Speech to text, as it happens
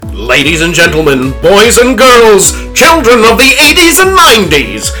Ladies and gentlemen, boys and girls, children of the 80s and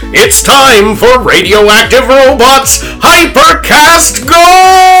 90s, it's time for Radioactive Robots Hypercast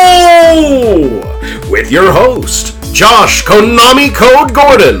Go! With your host, Josh Konami Code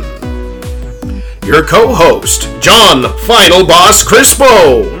Gordon. Your co-host, John Final Boss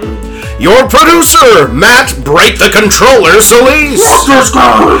Crispo. Your producer, Matt Break the Controller Solis.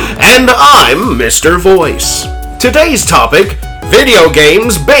 And I'm Mr. Voice. Today's topic, video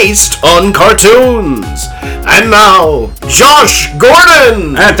games based on cartoons. And now, Josh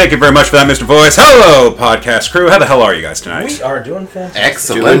Gordon! And thank you very much for that, Mr. Voice. Hello, podcast crew. How the hell are you guys tonight? We are doing fantastic.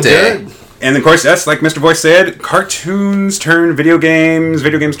 Excellent day. And of course, that's like Mr. Voice said, cartoons turn video games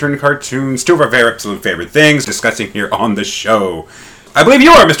turn cartoons, two of our very absolute favorite things discussing here on the show. I believe you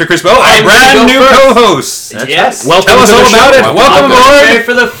are, Mr. Crispo, our brand new co-host. Yes. Welcome Tell us to all the about show. it. Welcome Okay, aboard.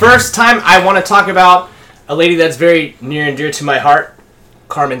 for the first time, I want to talk about a lady that's very near and dear to my heart,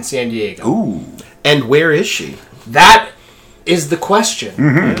 Carmen Sandiego. Ooh. And where is she? That is the question.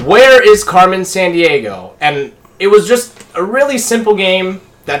 Mm-hmm. Where is Carmen Sandiego? And it was just a really simple game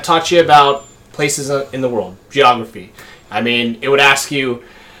that taught you about places in the world, geography. I mean, it would ask you,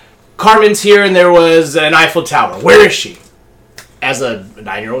 Carmen's here and there was an Eiffel Tower. Where is she? As a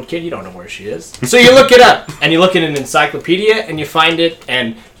 9-year-old kid, you don't know where she is. So you look it up, and you look at an encyclopedia, and you find it,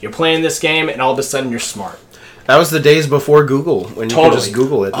 and you're playing this game, and all of a sudden you're smart. That was the days before Google, when you could just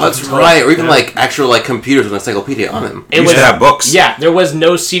Google it. Oh, that's right. Or even like actual computers with an encyclopedia on them. We used to have books. Yeah, there was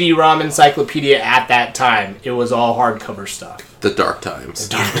no CD-ROM encyclopedia at that time. It was all hardcover stuff. The dark times.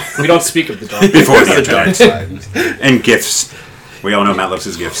 We don't speak of the dark. Before the dark side. And gifts. We all know Matt loves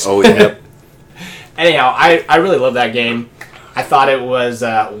his gifts. Oh, yeah. Anyhow, I really love that game. I thought it was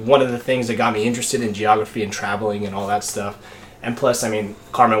one of the things that got me interested in geography and traveling and all that stuff. And plus, I mean,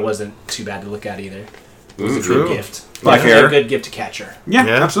 Carmen wasn't too bad to look at either. It was a True. good gift. Black It was hair. a good gift to catch her. Yeah,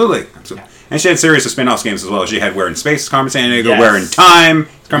 Yeah. absolutely. And she had series of spin-off games as well. She had Where in Space, Carmen Sandiego, Yes. Where in Time.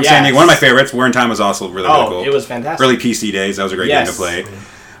 Carmen Yes. Sandiego, one of my favorites. Where in Time was also really cool. It was fantastic. Early PC days. That was a great game to Yes. play.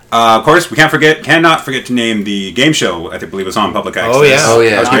 Of course, we cannot forget to name the game show. I believe it was on Public Access. Oh, yeah. Oh, yeah.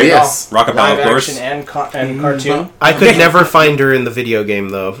 That was Oh, great. yes. Rockapella, Live of course. action and cartoon. I could never find her in the video game,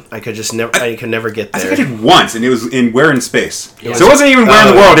 though. I could never get I there. think I did once, and it was in Where in Space. Yeah. So it wasn't even Where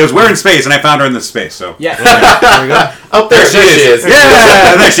in the Oh. World. It was Where in Space, and I found her in the space. So Yeah, There we go. Oh, there she is.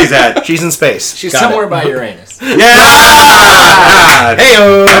 yeah, there she's at. She's in space. she's Got somewhere it. by Uranus. Yeah,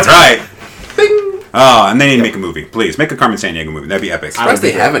 Hey-o! that's right. Oh, and they need to make a movie. Please, make a Carmen Sandiego movie. That'd be epic. Surprised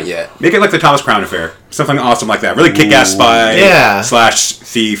they haven't yet. Make it like the Thomas Crown Affair. Something awesome like that. Really kick-ass spy Yeah. /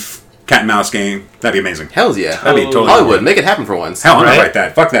 thief, cat and mouse game. That'd be amazing. Hells yeah. That'd be totally Hollywood, cool. make it happen for once. Hell, I'm Right? gonna write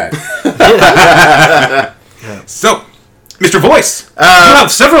that. Fuck that. So, Mr. Voice, you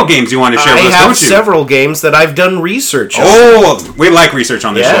have several games you want to share I with us, have don't you? several games that I've done research on. Oh, we like research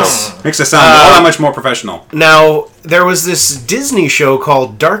on this Yes. show. Makes us sound all that much more professional. Now, there was this Disney show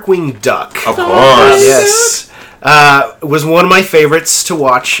called Darkwing Duck. Of course. Yes. It was one of my favorites to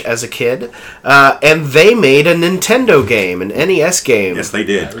watch as a kid. And they made a Nintendo game, an NES game. Yes, they I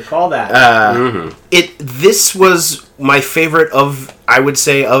did. recall that. This was my favorite of, I would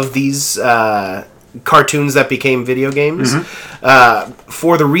say, of these cartoons that became video games.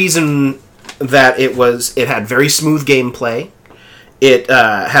 For the reason that it had very smooth gameplay. It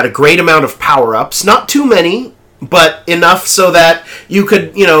had a great amount of power-ups. Not too many, but enough so that you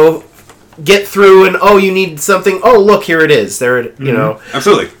could, get through and, you need something. Oh, look, here it is. There,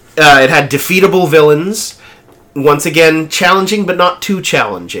 Absolutely. It had defeatable villains. Once again, challenging, but not too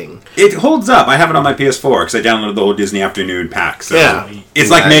challenging. It holds up. I have it on my PS4 because I downloaded the whole Disney Afternoon pack. So Yeah.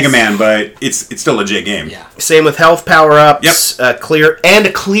 it's like Nice. Mega Man, but it's still a legit game. Yeah. Same with health power-ups. A clear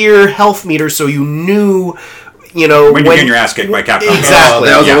health meter, so you knew, When you're getting your ass kicked by Capcom. Exactly.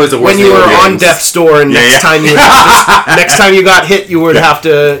 that was always the worst when you thing were with on games. death's door, and next time you got hit, you would have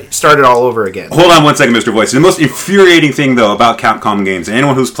to start it all over again. Hold on one second, Mr. Voice. The most infuriating thing, though, about Capcom games, and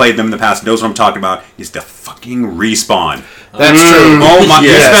anyone who's played them in the past knows what I'm talking about, is the fucking respawn. That's true. Oh my!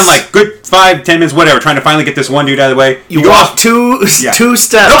 Yes. You spend like good 5-10 minutes, whatever, trying to finally get this one dude out of the way. You go walk off. two steps.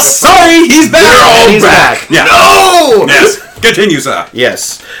 No, sorry, he's back. And he's back. Yeah. No. Yes. Continue, sir.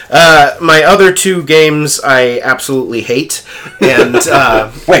 Yes. My other two games I absolutely hate, and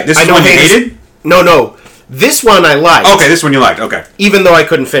Wait, this is I the know one you hate is- hated? No. This one I liked. Okay, this one you liked. Okay. Even though I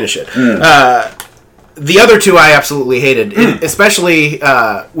couldn't finish it. The other two I absolutely hated, especially,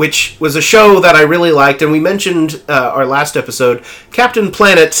 which was a show that I really liked, and we mentioned our last episode, Captain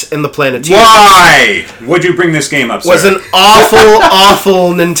Planet and the Planeteers. Why would you bring this game up, sir? Was an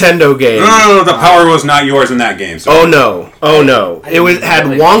awful Nintendo game. Oh, the power was not yours in that game. Sir. Oh no! It had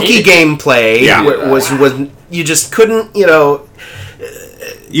really wonky hate it. gameplay. Yeah. Was you just couldn't,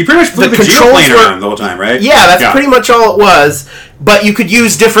 You pretty much flew the controls geoplane were- around the whole time, right? Yeah, that's pretty much all it was. But you could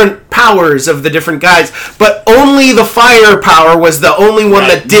use different powers of the different guys. But only the fire power was the only one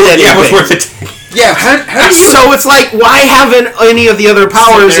that did anything. Yeah, it was worth it. Yeah, how do you... So it's like, why haven't any of the other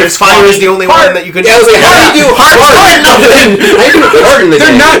powers if fire is the only one that you can Yeah, I was like, how do you do heart nothing? How do you do heart in the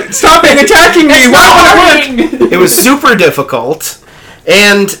They're game? not stopping attacking me. Why would I work? It was super difficult,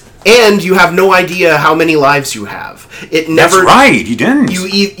 and you have no idea how many lives you have. It That's never. right. You didn't.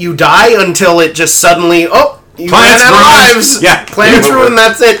 You die until it just suddenly you Planet's ran out of ruined. lives. Yeah. Planet's Game ruined.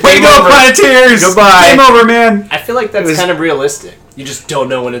 That's it. Way to Game go, over. Planeteers. Goodbye. Game over, man. I feel like that's was- kind of realistic. You just don't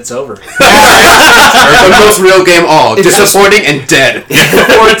know when it's over. The most real game all. Disappointing and dead.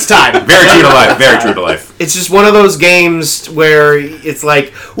 Before it's time. Very true to life. Very true to life. It's just one of those games where it's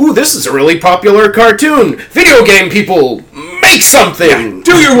like, ooh, this is a really popular cartoon. Video game people, make something.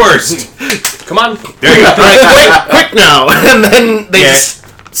 Do your worst. Come on. There you go. Quick now. And then they Yeah. just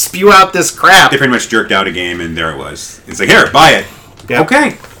spew out this crap. They pretty much jerked out a game, and there it was. It's like, here, buy it. Yep.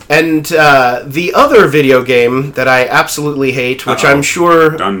 Okay. And the other video game that I absolutely hate, which Uh-oh. I'm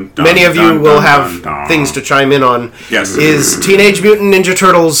sure Dun, dun, many of you dun, will dun, have dun, dun. things to chime in on, Yes. is Teenage Mutant Ninja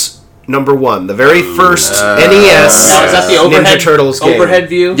Turtles #1, the very first NES Oh, is that the overhead, Ninja Turtles game. overhead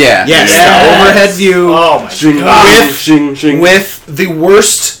view? Yeah. Yes, Yes. the overhead view Oh my Shing, god. shing, shing. with the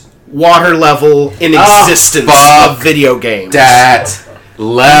worst water level in existence fuck. of video games. That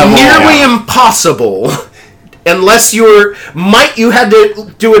level. Nearly impossible. Unless you had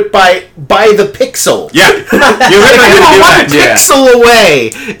to do it by the pixel. Yeah. You literally If you did were do one that. Yeah. pixel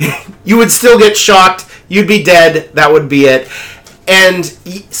away, you would still get shocked. You'd be dead. That would be it. And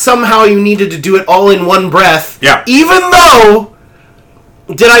somehow you needed to do it all in one breath. Yeah. Even though,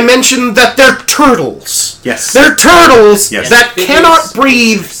 did I mention that they're turtles? Yes. They're turtles Yes. that Figures. cannot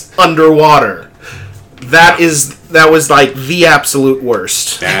breathe underwater. That was like the absolute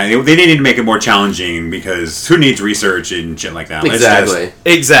worst. Yeah, they needed to make it more challenging because who needs research and shit like that? Let's Exactly. just-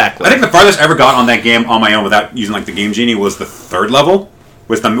 Exactly. I think the farthest I ever got on that game on my own without using like the Game Genie was the 3rd level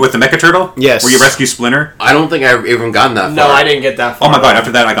with the Mecha Turtle. Yes. Where you rescue Splinter. I don't think I've even gotten that No, far. I didn't get that far. Oh my god!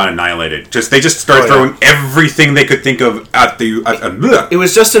 After that, I got annihilated. They just started Oh, yeah. throwing everything they could think of at the. It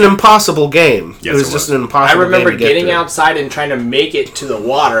was just an impossible game. Yes, it was it just was. an I impossible remember game to get getting through. outside and trying to make it to the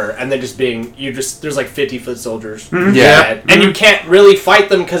water, and then just being there's like 50-foot soldiers, Yeah. and you can't really fight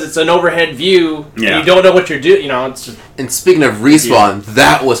them because it's an overhead view. Yeah. And you don't know what you're doing. You know, it's just And speaking of respawn,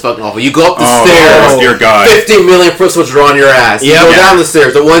 that was fucking awful. You go up the Oh, stairs. dear God. 50 million foot soldiers are on your ass. You Yep. go Yeah. down the stairs.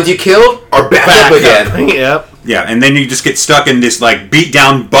 The ones you killed are back up again. Yep. Yeah, and then you just get stuck in this like beat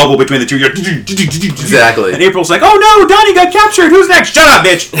down bubble between the two. Exactly. And April's like, "Oh no, Donnie got captured. Who's next? Shut up,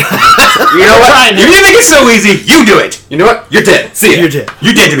 bitch! You know what? You didn't make it so easy. You do it. You know what? You're dead. See ya. You're dead.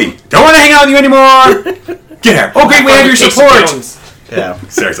 You dead to me. Don't want to hang out with you anymore. Get out. Okay, we have your Casey support. Jones. Yeah.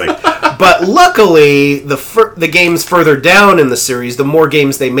 Seriously. But luckily, the games further down in the series, the more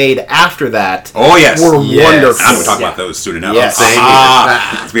games they made after that Oh yes. were Yes. wonderful. I'm gonna talk about those soon enough. Yes. Same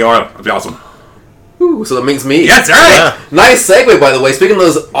Ah, it'll be awesome. Ooh, so that makes me. Yes, all right. Yeah. Nice segue, by the way. Speaking of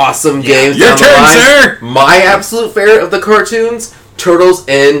those awesome games, Your down the turn, line, sir. My absolute favorite of the cartoons, Turtles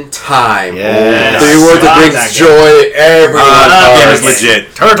in Time. Yes. 3 words that Love brings that joy to everyone's That game is hearts.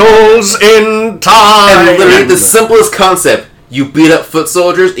 legit. Turtles in Time. And literally the simplest concept. You beat up foot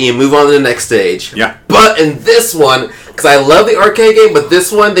soldiers and you move on to the next stage. Yeah. But in this one, because I love the arcade game, but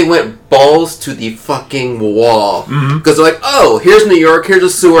this one they went balls to the fucking wall. Because they're like, oh, here's New York, here's a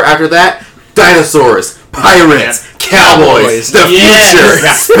sewer. After that, dinosaurs, pirates, cowboys, the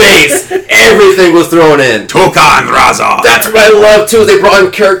Yes. future, space, everything was thrown in. Tokan Raza. That's what I love too. They brought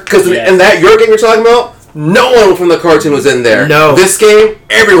in characters because Yes. in that your game you're talking about, no one from the cartoon was in there. No. This game,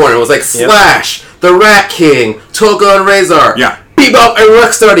 everyone. It was like Slash, the Rat King, Toka and Razor, Yeah. Bebop and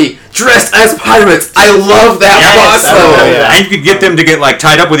Rocksteady dressed as pirates. I love that Yes, boss I love though. that. And you could get them to get like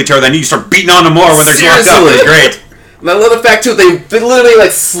tied up with each other, and you start beating on them more when they're locked up. Seriously. It's great. And I love the fact too, they literally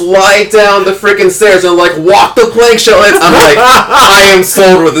like slide down the freaking stairs and like walk the plank show. I'm like, I am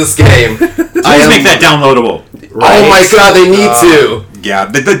sold with this game. Please make that downloadable. Oh my god, they need to. Yeah,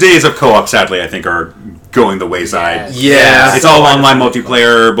 the days of co-op, sadly, I think are going the wayside. Yeah. It's all online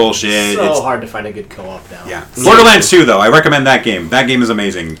multiplayer bullshit. So It's, hard to find a good co-op now. yeah. Borderlands 2, though, I recommend that game. That game is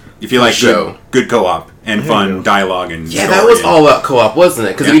amazing. If you like Show. good co-op and fun dialogue and Yeah, story that was and- all about co-op, wasn't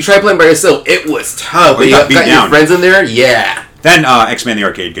it? Because Yeah. if you try playing by yourself, it was tough. But you you got got, beat your down. friends in there, yeah. Then X-Men the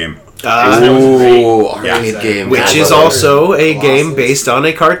arcade game. Ooh, arcade Yeah. game. Which I is love it. also a game based on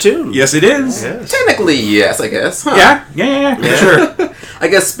a cartoon. Yes, it is. Yes. Technically, yes, I guess. Huh. Yeah, for sure. I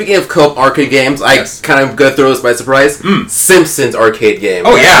guess speaking of co-op arcade games, I kind of go through this by surprise. Simpsons arcade game.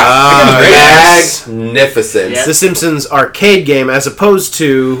 Oh yeah, Magnificent. It's the Simpsons arcade game as opposed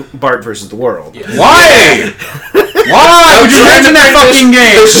to Bart versus the World. Yeah. Why? Why would you mention that fucking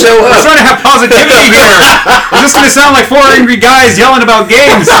game? We're trying to have positivity here. It's just going to sound like four angry guys yelling about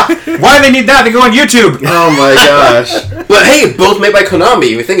games. Why do they need that? They go on YouTube. Oh my gosh. But hey, both made by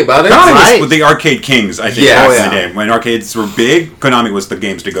Konami. If you think about it. Konami was the arcade kings, I think, Yeah. back in the day. When arcades were big, Konami was the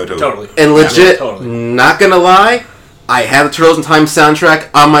games to go to. Totally. And legit, totally. not gonna lie, I have the Turtles in Time soundtrack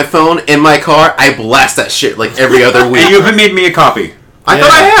on my phone, in my car. I blast that shit like every other week. And you haven't made me a copy. I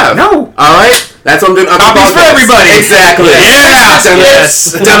thought I have. No. Alright? That's what I'm doing. Copies for everybody. Exactly.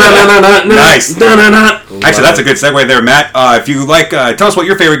 Yes. Nice. Actually, that's a good segue there, Matt. If you like, tell us what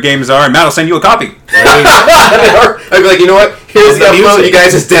your favorite games are, and Matt will send you a copy. I'd be like, you know what? Here's the upload. You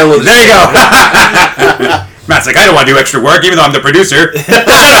guys just download it. There you go. Matt's like, I don't want to do extra work, even though I'm the producer.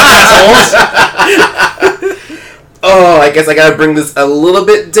 Assholes. Oh, I guess I gotta bring this a little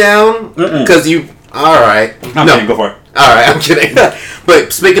bit down. Because you... Alright. I'm kidding, go for it. Alright, I'm kidding.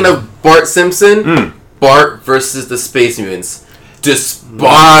 But speaking of Bart Simpson, Bart versus the Space Mutants.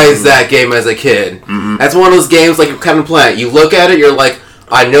 Despise that game as a kid. That's one of those games like Captain Planet. You look at it, you're like,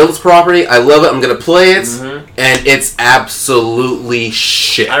 I know this property, I love it, I'm gonna play it, and it's absolutely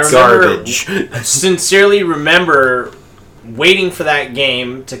shit. I sincerely remember waiting for that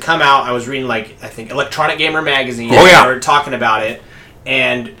game to come out. I was reading, like, I think Electronic Gamer magazine. Oh, yeah. They were talking about it,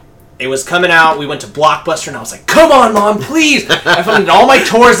 and it was coming out. We went to Blockbuster, and I was like, come on, Mom, please. I funded all my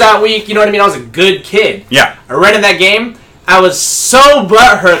tours that week. You know what I mean? I was a good kid. Yeah. I rented that game. I was so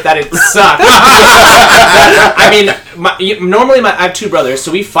butthurt that it sucked. I mean, normally I have two brothers,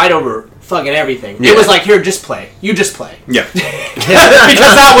 so we fight over fucking everything. Yeah. It was like, here, just play. You just play. Yeah. Because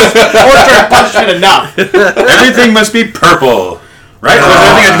that was torture and punishment enough. Everything must be purple. Right?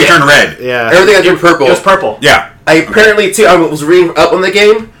 Everything had to be turned red. Yeah. Everything I did purple. It was purple. Yeah. I apparently, too, I was reading up on the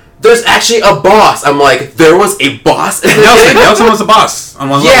game, there's actually a boss. I'm like, there was a boss in the game? Nelson was the boss on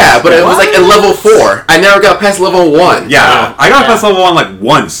one level. Yeah, but it was like in level 4. I never got past level 1. Yeah. I got past level 1 like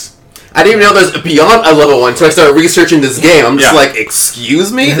once. I didn't even know there's beyond a level 1 until I started researching this game. I'm just like,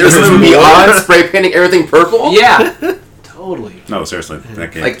 excuse me? There's something beyond spray painting everything purple? Yeah. Totally. No, seriously.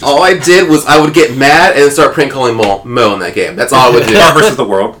 That game. Like, all I did was I would get mad and start prank calling Mo in that game. That's all I would do. Bart versus the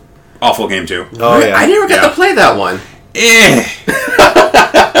World. Awful game, too. Oh, yeah. I never got to play that one.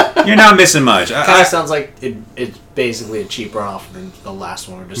 You're not missing much. Kind of sounds like it's basically a cheap runoff than the last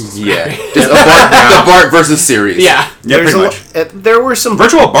one. Or just Yeah. Just the Bart versus series. Yeah. Yeah, There's pretty much. there were some...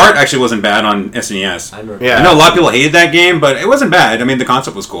 Virtual Bart actually wasn't bad on SNES. I remember. Yeah. I know a lot of people hated that game, but it wasn't bad. I mean, the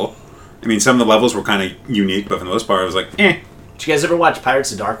concept was cool. I mean, some of the levels were kind of unique, but for the most part, I was like, eh. Did you guys ever watch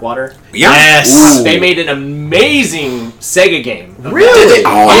Pirates of Darkwater? Yeah. Yes. Ooh. They made an amazing Sega game. Really?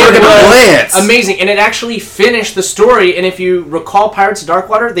 Oh, It you're gonna was play it. amazing, and it actually finished the story. And if you recall Pirates of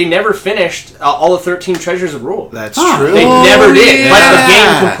Darkwater, they never finished all the 13 Treasures of Rule. That's true. They never did, but the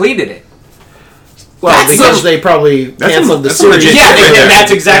yeah. game completed it. Well, That's because some- they probably canceled the that's series. legit. Yeah, right there.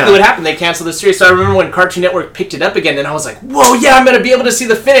 that's exactly Yeah. what happened. They canceled the series. So I remember when Cartoon Network picked it up again, and I was like, "Whoa, yeah, I'm gonna be able to see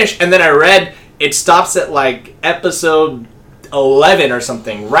the finish." And then I read it stops at like episode 11 or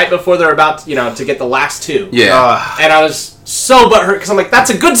something, right before they're about to get the last two. Yeah. And I was so butthurt because I'm like, that's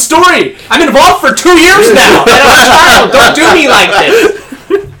a good story. I'm involved for 2 years now, and I'm a child. Don't do me like this.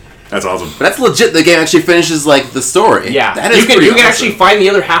 That's awesome. But that's legit. The game actually finishes like the story. Yeah, That is you can pretty awesome. actually find the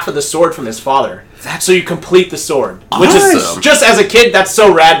other half of the sword from his father. So you complete the sword, which is Awesome. just as a kid, that's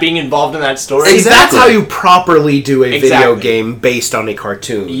so rad being involved in that story. See, that's Exactly. how you properly do a video Exactly. game based on a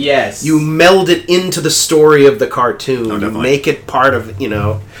cartoon. Yes. You meld it into the story of the cartoon. You definitely. make it part of,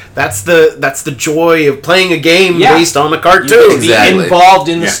 that's the joy of playing a game Yeah. based on a You cartoon. can be Exactly. involved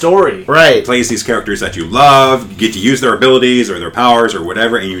in the Yeah. story. Right. Plays these characters that you love, you get to use their abilities or their powers or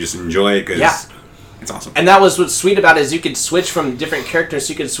whatever, and you just enjoy it because Yeah. it's awesome. And that was what's sweet about it is you could switch from different characters.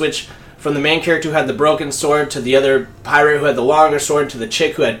 You could switch from the main character who had the broken sword to the other pirate who had the longer sword to the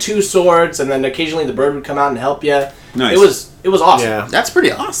chick who had 2 swords, and then occasionally the bird would come out and help you. Nice. It was awesome. Yeah. That's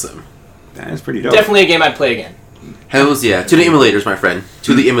pretty awesome. That is pretty dope. Definitely a game I'd play again. Hells yeah. To the emulators, my friend.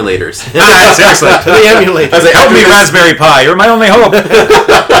 To the emulators. Seriously. The emulator. I was like, Help me, after this- Raspberry Pi. You're my only hope.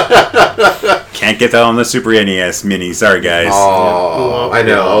 Can't get that on the Super NES Mini. Sorry, guys. Oh, I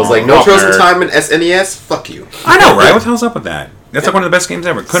know. I was like, no Turtles in Time in SNES? Fuck you. I know, right? What the hell's up with that? That's like one of the best games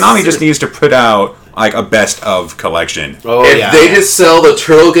ever. Konami just needs to put out like a best of collection. Oh, If yeah. they just sell the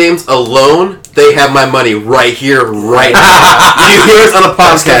Turtle games alone, they have my money right here, right now. You hear us on a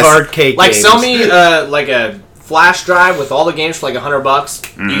Best of podcast. arcade Like games. sell me like a flash drive with all the games for like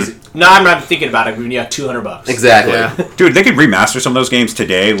 $100. Easy. No, I'm not thinking about it when you have $200. Exactly. Yeah. Dude, they could remaster some of those games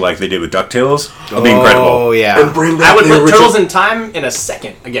today, like they did with DuckTales. It'll be incredible. Oh, yeah. And bring back I would the put original- Turtles in Time in a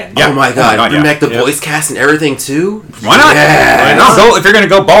second again. Yeah. Oh my god! Bring yeah. back the voice cast and everything too. Why not? Yes. No, go, if you're going to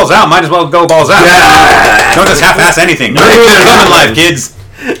go balls out, might as well go balls out. Yes. Don't just half-ass anything. Don't do it in life, kids.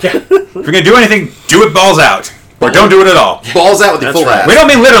 If you're going to do anything, do it balls out. Or don't do it at all. Balls out with the full right. ass. We don't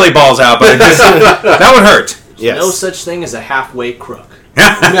mean literally balls out, but it just, that would hurt. Yes. No such thing as a halfway crook.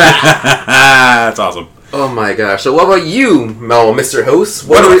 That's awesome. Oh my gosh! So what about you, Mr. Host?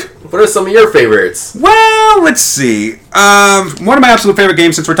 What are some of your favorites? Well, let's see. One of my absolute favorite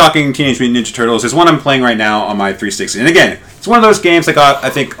games, since we're talking Teenage Mutant Ninja Turtles, is one I'm playing right now on my 360. And again, it's one of those games that got, I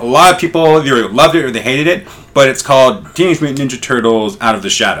think, a lot of people either loved it or they hated it, but it's called Teenage Mutant Ninja Turtles Out of the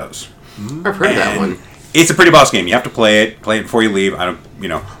Shadows. I've heard of that one. It's a pretty boss game. You have to play it before you leave.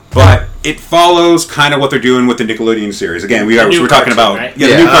 But it follows kind of what they're doing with the Nickelodeon series. Again, we're talking cartoon, about right? the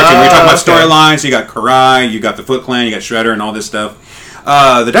new cartoon. We're talking about okay. storylines. You got Karai, you got the Foot Clan, you got Shredder, and all this stuff.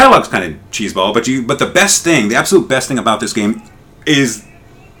 The dialogue's kind of cheeseball, but the best thing, the absolute best thing about this game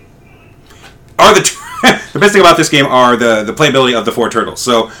the best thing about this game are the playability of the four turtles.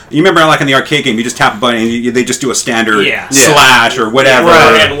 So you remember, like in the arcade game, you just tap a button and they just do a standard slash or whatever.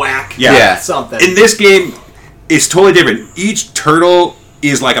 And whack. Yeah. Something. In this game, it's totally different. Each turtle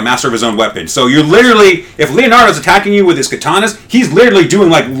is like a master of his own weapon. So you're literally, if Leonardo's attacking you with his katanas, he's literally doing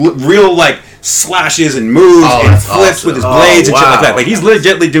like real like slashes and moves and that's flips awesome. with his blades and shit like wow. that. Like he's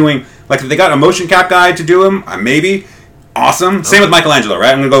legitimately doing, like if they got a motion cap guy to do him, maybe. Awesome. Same with Michelangelo,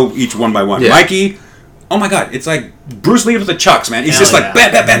 right? I'm going to go each one by one. Yeah. Mikey, oh my god, it's like Bruce Lee with the chucks, man. He's Hell just like yeah.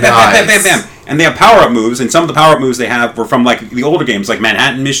 bam, bam, bam, bam, bam, bam, bam, Nice. bam. And they have power-up moves, and some of the power-up moves they have were from like the older games, like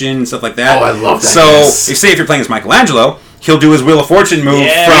Manhattan Mission and stuff like that. Oh, I love that. So, Yes. if you're playing as Michelangelo, he'll do his Wheel of Fortune move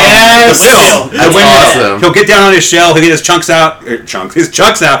Yes. from Yes. the wheel. That's The windmill. awesome. He'll get down on his shell, he'll get his chucks out, his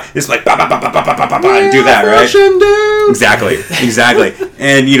chucks out. It's like ba ba ba ba ba ba ba ba, and do that, right? Exactly.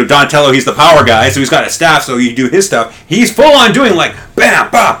 And Donatello, he's the power guy, so he's got a staff, so you do his stuff. He's full on doing like bam,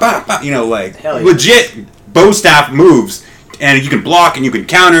 ba ba ba, like Hell yeah. legit bow staff moves. And you can block and you can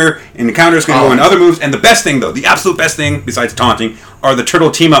counter, and the counters can go in other moves. And the best thing, though, the absolute best thing, besides taunting, are the turtle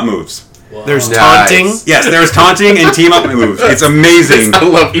team-up moves. There's Nice. taunting. Yes, there's taunting and team-up moves. It's amazing. I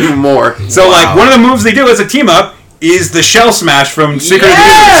love even more. So, like, Wow. one of the moves they do as a team-up is the shell smash from Secret of the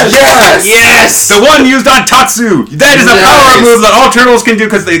Universe. Yes! Yes! The one used on Tatsu. That is a Nice. power move that all turtles can do,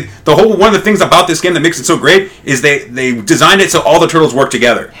 because one of the things about this game that makes it so great is they designed it so all the turtles work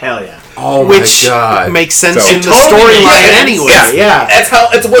together. Hell yeah. Oh Which my god. makes sense So- in the Totally storyline makes sense. anyway. Yeah. Yeah.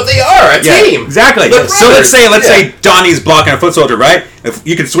 That's what they are, a team. Exactly. They're So let's brothers. say Donnie's blocking a foot soldier, right? If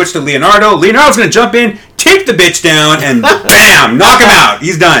you can switch to Leonardo, Leonardo's gonna jump in, take the bitch down, and bam, knock him out.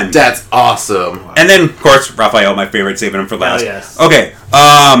 He's done. That's awesome. And then, of course, Raphael, my favorite, saving him for last. yes. Okay,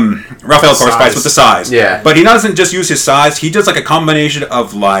 Raphael, of course, fights with the size. Yeah. But he doesn't just use his size. He does like a combination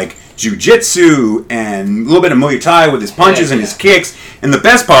of like jiu-jitsu and a little bit of Muay Thai with his punches Heck and yeah. his kicks. And the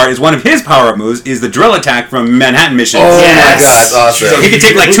best part is one of his power-up moves is the drill attack from Manhattan Mission. Oh Yes. my god, that's awesome. So he can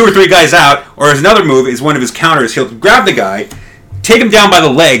take like 2 or 3 guys out, or his another move is one of his counters. He'll grab the guy, take him down by the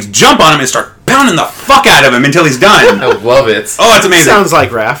legs, jump on him, and start pounding the fuck out of him until he's done. I love it. Oh, it's amazing. Sounds like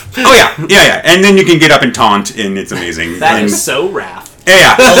Raph. Oh yeah. And then you can get up and taunt, and it's amazing. That and, is so Raph.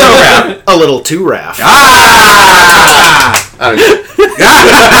 yeah. So rap. A little too Raph. Ah! I don't know.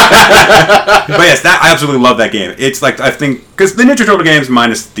 But yes, I absolutely love that game. It's like, I think, because the Ninja Turtle games,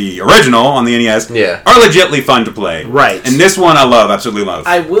 minus the original on the NES, Yeah. are legitly fun to play. Right. And this one I absolutely love.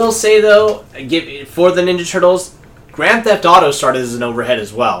 I will say though, for the Ninja Turtles, Grand Theft Auto started as an overhead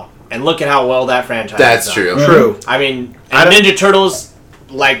as well, and look at how well that franchise. That's has true. done. True. I mean, I and don't- Ninja Turtles.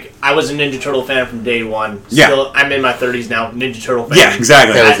 Like, I was a Ninja Turtle fan from day one. Yeah. Still, I'm in my 30s now. Ninja Turtle fan. Yeah,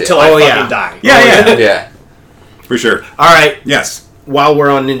 exactly. Hell yeah. Until Oh, I yeah. fucking die. Yeah. Yeah. For sure. All right. Yes. While we're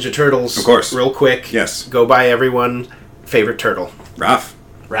on Ninja Turtles, Of course. real quick. Yes. Go by everyone. Favorite turtle. Raph.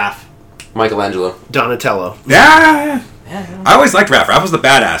 Raph. Michelangelo. Donatello. Yeah. I always liked Raph. Raph was the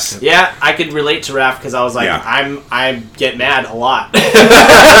badass. Yeah, I could relate to Raph because I was like, Yeah. I get mad a lot. And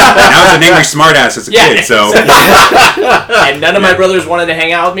I was an angry smartass as a Yeah, kid, so... And none of my brothers wanted to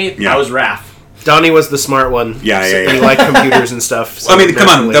hang out with me. Yeah. I was Raph. Donnie was the smart one. Yeah. He liked computers and stuff. So I mean, come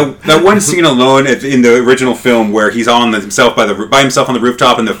on. naturally- That one scene alone in the original film where he's on himself by himself on the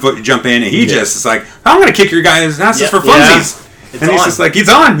rooftop and the foot jump in and he just is like, I'm going to kick your guys' asses Yep. for funsies. It's And he's on. just like, it's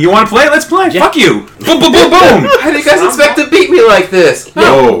on. You want to play? Let's play. Fuck you. Boom, boom, boom, boom. How do you guys expect to beat me like this?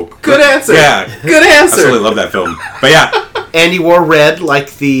 Oh. Good answer. Yeah. Good answer. Absolutely love that film. But yeah, Andy wore red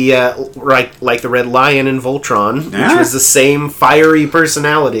like the like the Red Lion in Voltron, which Yeah. was the same fiery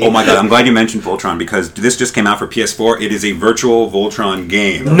personality. Oh my god, I'm glad you mentioned Voltron because this just came out for PS4. It is a virtual Voltron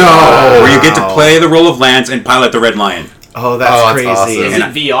game. No! Where you get to play the role of Lance and pilot the Red Lion. Oh, that's Oh, that's crazy. awesome. Is And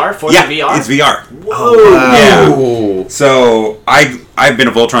it VR? Forza VR? It's VR. Oh, wow. Yeah. Ooh. So I've been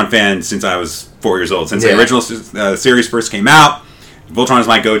a Voltron fan since I was 4 years old. Since the Yeah. original series first came out, Voltron is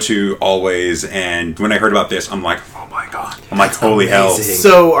my go-to always. And when I heard about this, I'm like, oh my god! I'm like, holy hell! amazing.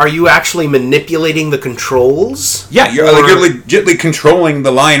 So, are you actually manipulating the controls? Yeah, you're legitimately controlling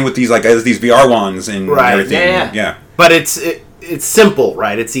the lion with these these VR wands and Right. everything. Yeah. But it's simple,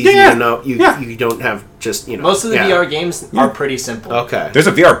 right? It's easy Yeah. to know. You don't have just Most of the yeah. VR games are pretty simple. Okay. There's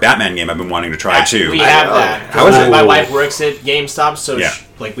a VR Batman game I've been wanting to try too. We have know. that. How is it? My wife works at GameStop, so Yeah.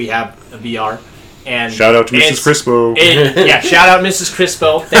 we have a VR. And Shout out to it's- Mrs. Crispo. Yeah, shout out Mrs.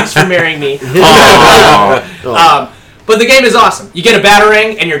 Crispo. Thanks for marrying me. Aw. But the game is awesome. You get a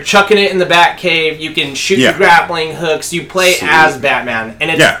Batarang and you're chucking it in the Bat Cave. You can shoot Yeah. your grappling hooks. You play as Batman,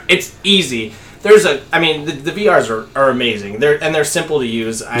 and it's easy. The VRs are amazing. They're simple to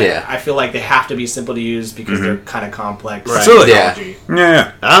use. I feel like they have to be simple to use because they're kind of complex. Right. Absolutely. technology.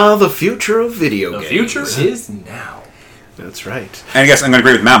 Yeah. Ah, the future of video The games. future is now. That's right. And I guess I'm going to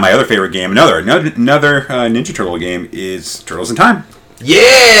agree with Matt. My other favorite game, another Ninja Turtle game, is Turtles in Time.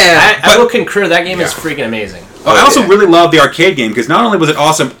 Yeah! I will concur. That game is freaking amazing. Oh, I also yeah. really love the arcade game because not only was it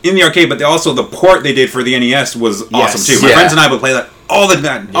awesome in the arcade, but the port they did for the NES was awesome too. My Yeah. friends and I would play that all the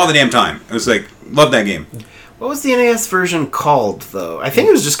damn time. It was like, love that game. What was the NES version called, though? I think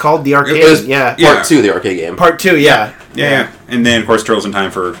it was just called the arcade. It was yeah. Part 2, the arcade game. Part 2, yeah. Yeah. And then of course Turtles in Time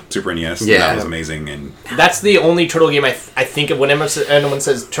for Super NES. Yeah. That was amazing. And That's the only turtle game I think of whenever anyone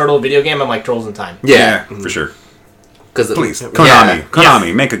says turtle video game. I'm like Turtles in Time. Yeah. for sure. Please.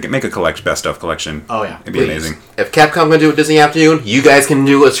 Konami, make a collect best stuff collection. Oh, yeah. It'd be amazing. If Capcom can do a Disney Afternoon, you guys can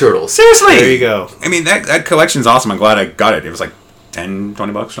do a Turtles. Seriously, There you go. I mean that collection's awesome. I'm glad I got it. It was like $10,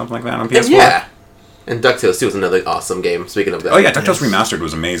 $20, something like that on And PS4. yeah. And DuckTales 2 was another awesome game, speaking of that. Oh yeah, DuckTales Remastered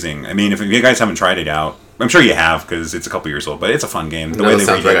was amazing. I mean, if you guys haven't tried it out, I'm sure you have because it's a couple years old, but it's a fun game. The No, way that they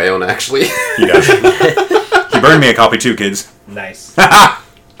sounds redid like I it. own, actually. He does. He burned me a copy too, kids. Nice.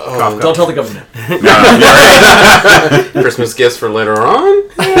 Oh, Don't tell the government. No, you're right. Christmas gifts for later on?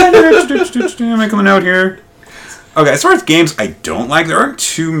 Make a note here. Okay, as far as games I don't like, there aren't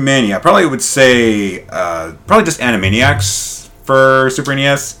too many. I probably would say probably just Animaniacs for Super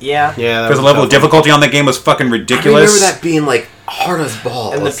NES. Yeah. Yeah. that Because was the level a of tough one. difficulty on that game was fucking I ridiculous. remember that being like hard as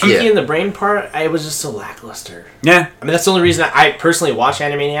balls. And the Pinky and the Brain part, it was just so lackluster. Yeah. I mean, that's the only reason I personally watched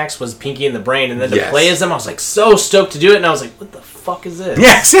Animaniacs was Pinky and the Brain, and then to Yes. play as them, I was like so stoked to do it, and I was like, what the fuck is this?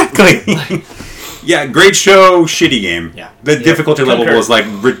 Yeah, exactly. Yeah, great show, shitty game. Yeah. The difficulty level Concur. was like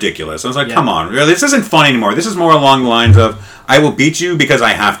ridiculous. I was like, Yeah. come on, really, this isn't fun anymore. This is more along the lines of I will beat you because I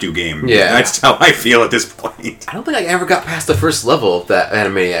have to game. Yeah. That's how I feel at this point. I don't think I ever got past the first level of that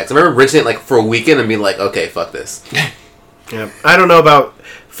Animaniacs. I remember renting it like for a weekend and being like, okay, fuck this. Yeah. I don't know about.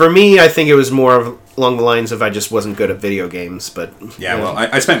 For me, I think it was more of along the lines of I just wasn't good at video games, but Yeah, well,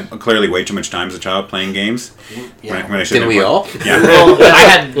 I spent clearly way too much time as a child playing games. Yeah. When I should Didn't we all? Yeah. Well, I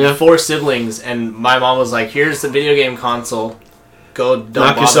had Yeah. 4 siblings, and my mom was like, here's the video game console. Go, don't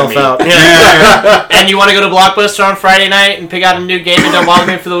knock bother yourself me. out. And you want to go to Blockbuster on Friday night and pick out a new game and don't bother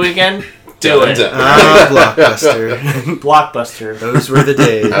me for the weekend? Do it. Ah, Blockbuster. Blockbuster. Those were the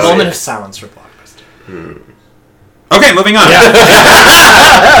days. A moment of silence for Blockbuster. Okay, moving on.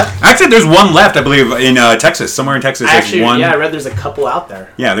 Actually, there's one left, I believe, in Texas. Somewhere in Texas, there's Actually, one. yeah, I read there's a couple out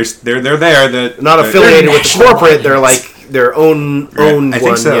there. Yeah, they're there. Not affiliated with the corporate. They're like their own I think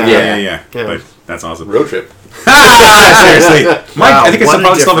one. so. Yeah. Yeah. Yeah. But that's awesome. Road trip. Seriously, Mike, Wow, I think it's what a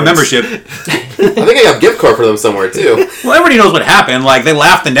probably still have a difference. membership. I think I got a gift card for them somewhere too. Well, everybody knows what happened. Like, they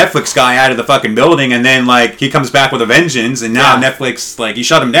laughed the Netflix guy out of the fucking building, and then like he comes back with a vengeance, and now Netflix he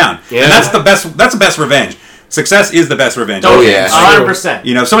shut him down. Yeah. And that's the best. That's the best revenge. Success is the best revenge. Oh, yeah. 100%.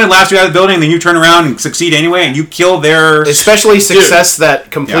 You know, if somebody laughs you out of the building, and then you turn around and succeed anyway, and you kill their. Especially success that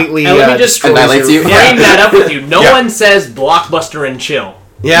completely And let me just destroys annihilates your- you. frame that up with you. No Yeah. one says Blockbuster and chill.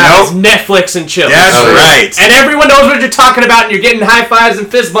 Yeah. Nope. It's Netflix and chill. That's Oh, yeah. right. And everyone knows what you're talking about, and you're getting high fives and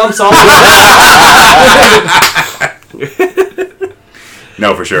fist bumps all over.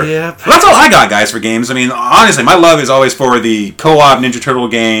 No, for sure. Yep. Well, that's all I got, guys, for games. I mean, honestly, my love is always for the co-op Ninja Turtle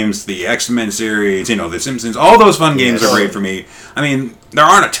games, the X-Men series, The Simpsons. All those fun games are great for me. I mean, there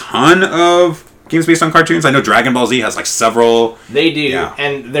aren't a ton of games based on cartoons? I know Dragon Ball Z has like several. They do, Yeah.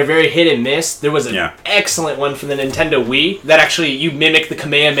 and they're very hit and miss. There was an excellent one from the Nintendo Wii that actually you mimic the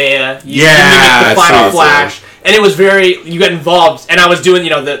Kamehameha, you mimic the Final Flash, and it was you got involved. And I was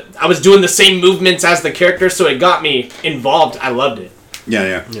doing, I was doing the same movements as the character, so it got me involved. I loved it.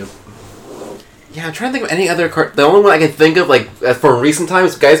 Yeah. Yeah, I'm trying to think of any other The only one I can think of, like, from recent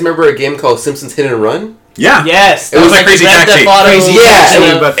times, guys remember a game called Simpsons Hit and Run? Yeah. Yes. It was like Crazy Grand Taxi. Theft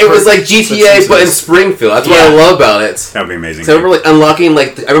Auto. It was like GTA, but in Springfield. That's what I love about it. That would be amazing. So I remember unlocking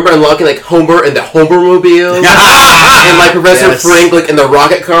Homer and the Homermobile, and like Professor Frink like in the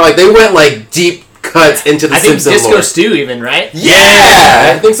rocket car. Like they went like deep cuts into the Simpsons lore. Disco Stew even, right?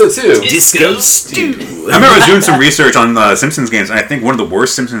 Yeah, I think so too. Disco Stew. I remember I was doing some research on Simpsons games, and I think one of the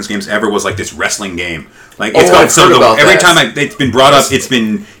worst Simpsons games ever was like this wrestling game. Like it's got every time it's been brought up, it's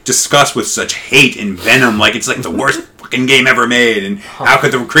been discussed with such hate and venom. Like it's like the worst fucking game ever made, and how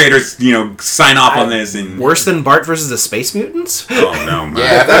could the creators, sign off on this? And worse than Bart versus the Space Mutants? Oh no, man.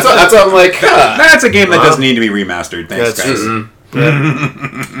 Yeah, that's what I'm like. That's a game that doesn't need to be remastered. Thanks, guys.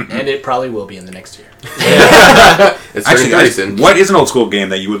 And it probably will be in the next year. It's Actually, guys, what is an old school game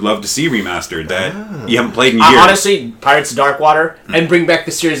that you would love to see remastered that you haven't played in years? Honestly, Pirates of Darkwater, and bring back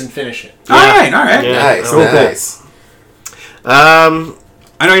the series and finish it. All right. Yeah. Nice. I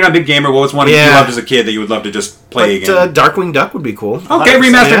know you're not a big gamer. What was one you loved as a kid that you would love to just play again? Darkwing Duck would be cool. Okay,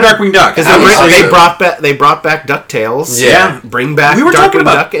 remastered Darkwing Duck. Because they brought back DuckTales. Yeah. Bring back Darkwing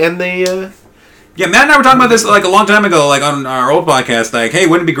Duck, and they... Yeah, Matt and I were talking about this like a long time ago, like on our old podcast. Like, hey,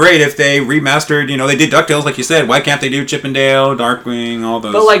 wouldn't it be great if they remastered? They did DuckTales, like you said. Why can't they do Chip and Dale, Darkwing, all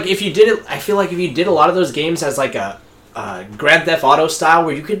those? But like, if you did it, I feel like if you did a lot of those games as like a Grand Theft Auto style,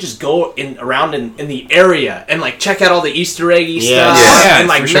 where you could just go around in the area and like check out all the Easter eggy stuff and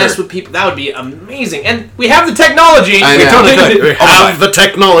like mess with people, that would be amazing. And we have the technology. We totally could. We have the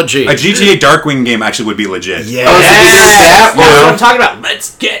technology. A GTA Darkwing game actually would be legit. Yeah. That's what I'm talking about.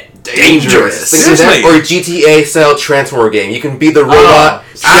 Let's get dangerous. Seriously. Or a GTA style Transformer game. You can be the robot,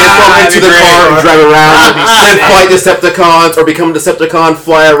 transform into the car, and drive around, and fight Decepticons, or become a Decepticon,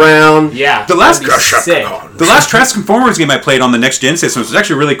 fly around. Yeah. The last Transformers game I played on the next gen system was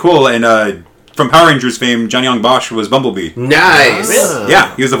actually really cool, and from Power Rangers fame, Johnny Young Bosch was Bumblebee. Nice. Really?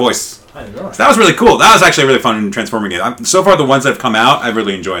 Yeah, he was the voice. I didn't know. So that was really cool. That was actually a really fun Transformer game. So far, the ones that have come out, I've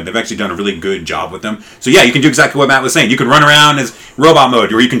really enjoyed. They've actually done a really good job with them. So yeah, you can do exactly what Matt was saying. You can run around as robot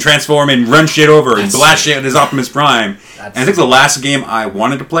mode, or you can transform and run shit over and blast shit as Optimus Prime. And I think the last game I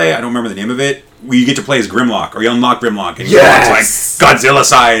wanted to play, I don't remember the name of it, where you get to play as Grimlock, or you unlock Grimlock, and he's like Godzilla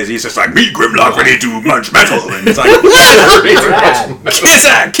size. He's just like, me, Grimlock, ready to munch metal. And it's like,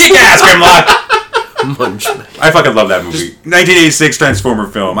 kick-ass Grimlock. I fucking love that movie. 1986 Transformer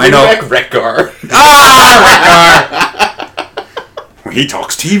film. I know. Wreck-Gar. Wreck-Gar. He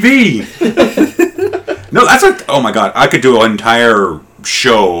talks TV. No, that's like, oh my god, I could do an entire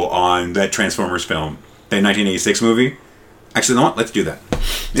show on that Transformers film, that 1986 movie. Actually, you know what? Let's do that.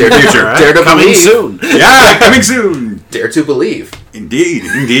 In the future. Dare to Coming believe. soon. Yeah, coming soon. Dare to believe. Indeed.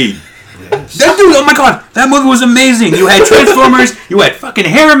 That dude, oh my god, that movie was amazing. You had Transformers, you had fucking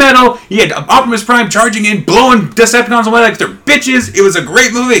hair metal, you had Optimus Prime charging in, blowing Decepticons away like they're bitches. It was a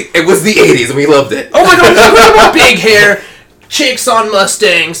great movie. It was the 80s and we loved it. Oh my god, Big hair, chicks on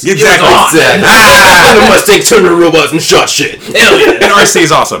Mustangs. exactly. And the Mustangs turned into robots and shot shit. Hell yeah. And RC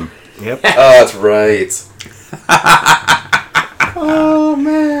is awesome. Yep. Oh, that's right. Oh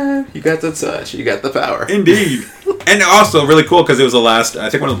man, you got the touch, you got the power. Indeed. And also really cool because it was one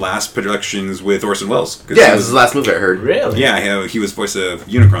of the last productions with Orson Welles. Yeah, this is the last movie I heard. Really? Yeah, he was voice of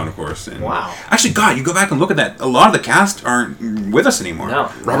Unicron, of course. And Wow. Actually, God, you go back and look at that. A lot of the cast aren't with us anymore.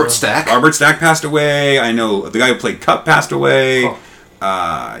 No. Robert Stack. Robert Stack passed away. I know the guy who played Cup passed away.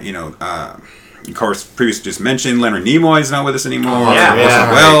 Oh. Of course, previously just mentioned Leonard Nimoy's not with us anymore. Yeah. Orson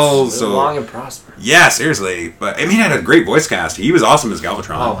Welles. Live So long and prosper. yeah, seriously. But I mean, he had a great voice cast. He was awesome as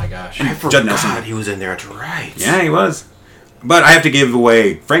Galvatron. Oh my gosh. Judd Nelson. God, he was in there. That's right. Yeah, he was. But I have to give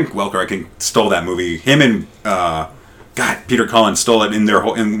away Frank Welker. I think stole that movie. Him and Peter Cullen stole it in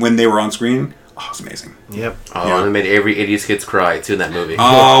when they were on screen. Oh, it's amazing. Yep. Oh, Yeah. and it made every 80s kids cry too in that movie.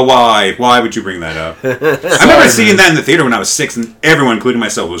 Oh, why? Why would you bring that up? I remember seeing that in the theater when I was 6, and everyone, including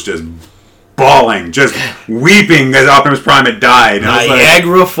myself, was just bawling, just weeping as Optimus Prime had died. And I was like,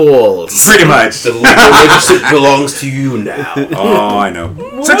 Niagara Falls. pretty much. The relationship belongs to you now. Oh, I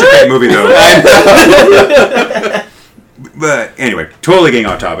know. Such a great movie, though. But anyway, totally getting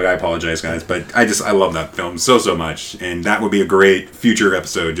off topic. I apologize, guys, but I love that film so much, and that would be a great future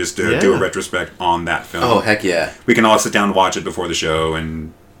episode just to do a retrospect on that film. Oh, heck yeah. We can all sit down and watch it before the show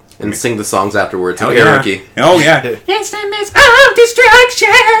and sing the songs afterwards. hell Karaoke. yeah. Oh yeah. Yes, and this of destruction.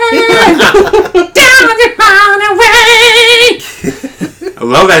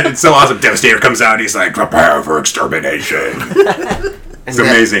 love that. It's so awesome. Devastator comes out. He's like, prepare for extermination. It's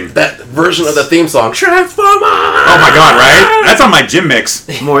amazing. That version of the theme song, Transformers! Oh my god, right? That's on my gym mix.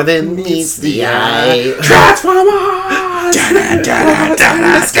 More than meets the eye. Transformers!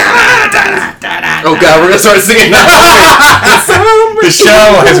 Oh god, we're gonna start singing now. The show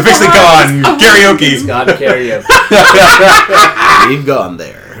has officially gone karaoke. God karaoke. We've gone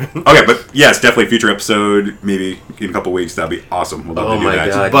there. Okay, but yes, definitely future episode. Maybe in a couple weeks. That'd be awesome. We'll love to do my that.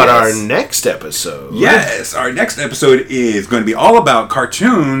 God. But Yes. our next episode. Yes, our next episode is going to be all about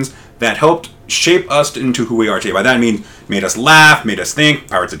cartoons that helped shape us into who we are today. By that I mean made us laugh, made us think.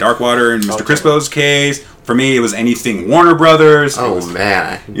 Pirates of Darkwater in Mr. Crispo's case. For me, it was anything Warner Brothers. It Oh was,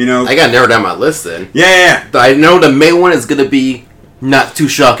 man. you know, I gotta narrow down my list then. yeah. I know the main one is gonna be, not too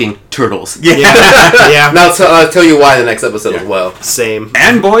shocking, Turtles. Yeah. Yeah. Now I'll tell you why in the next episode as well. Same.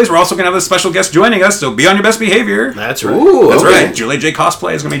 And boys, we're also going to have a special guest joining us, so be on your best behavior. That's right. Ooh, That's okay. right. Julie J.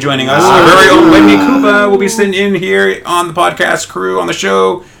 Cosplay is going to be joining us. Our very own Wendy Koopa will be sitting in here on the podcast crew on the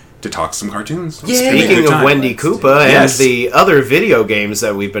show to talk some cartoons. It's gonna be a Speaking good of time. Wendy Koopa Yes. and the other video games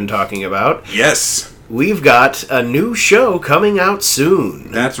that we've been talking about, Yes. we've got a new show coming out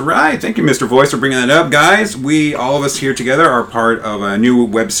soon. That's right. Thank you, Mr. Voice, for bringing that up, guys. We, all of us here together, are part of a new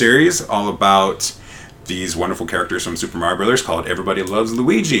web series all about these wonderful characters from Super Mario Brothers called Everybody Loves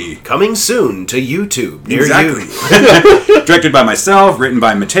Luigi. Coming soon to YouTube near Exactly. you. Directed by myself, written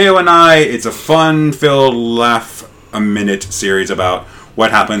by Mateo and I. It's a fun-filled, laugh-a-minute series about what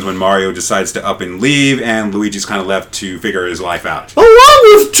happens when Mario decides to up and leave, and Luigi's kind of left to figure his life out. Along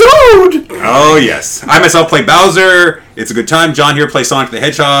with Toad! Oh, yes. I myself play Bowser. It's a good time. John here plays Sonic the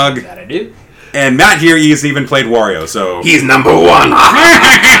Hedgehog. That I do. And Matt here, he's even played Wario, so... He's number one.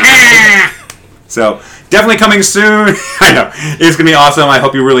 So, definitely coming soon. I know. It's going to be awesome. I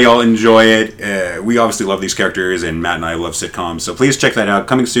hope you really all enjoy it. We obviously love these characters, and Matt and I love sitcoms, so please check that out.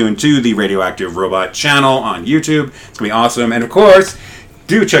 Coming soon to the Radioactive Robot channel on YouTube. It's going to be awesome. And, of course,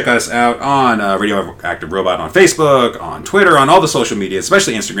 do check us out on Radioactive Robot on Facebook, on Twitter, on all the social media,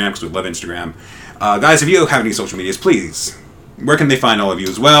 especially Instagram, because we love Instagram. Guys, if you have any social medias, please, where can they find all of you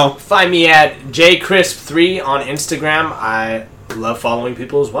as well? Find me at jcrisp3 on Instagram. I love following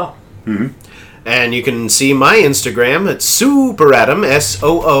people as well. And you can see my Instagram at SooperAdam,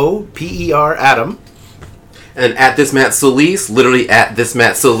 SOOPER Adam. And at this Matt Solis, literally at this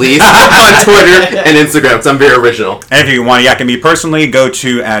Matt Solis on Twitter and Instagram, because I'm very original. And if you want to yak at me personally, go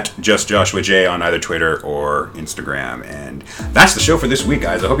to at JustJoshuaJ on either Twitter or Instagram. And that's the show for this week,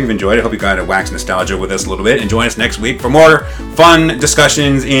 guys. I hope you've enjoyed it. I hope you got to wax nostalgia with us a little bit. And join us next week for more fun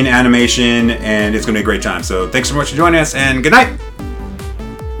discussions in animation. And it's going to be a great time. So thanks so much for joining us, and good night.